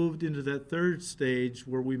 we moved into that third stage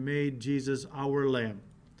where we made Jesus our lamb.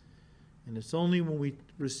 And it's only when we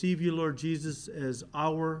receive you, Lord Jesus, as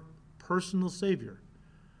our personal Savior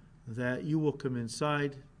that you will come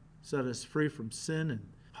inside, set us free from sin and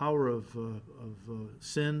power of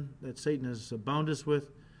sin that Satan has bound us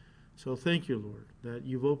with. So thank you, Lord, that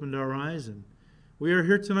you've opened our eyes. And we are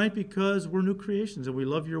here tonight because we're new creations and we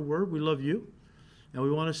love your word. We love you. and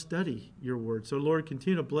we want to study your word. So, Lord,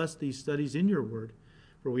 continue to bless these studies in your word,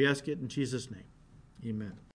 for we ask it in Jesus' name. Amen.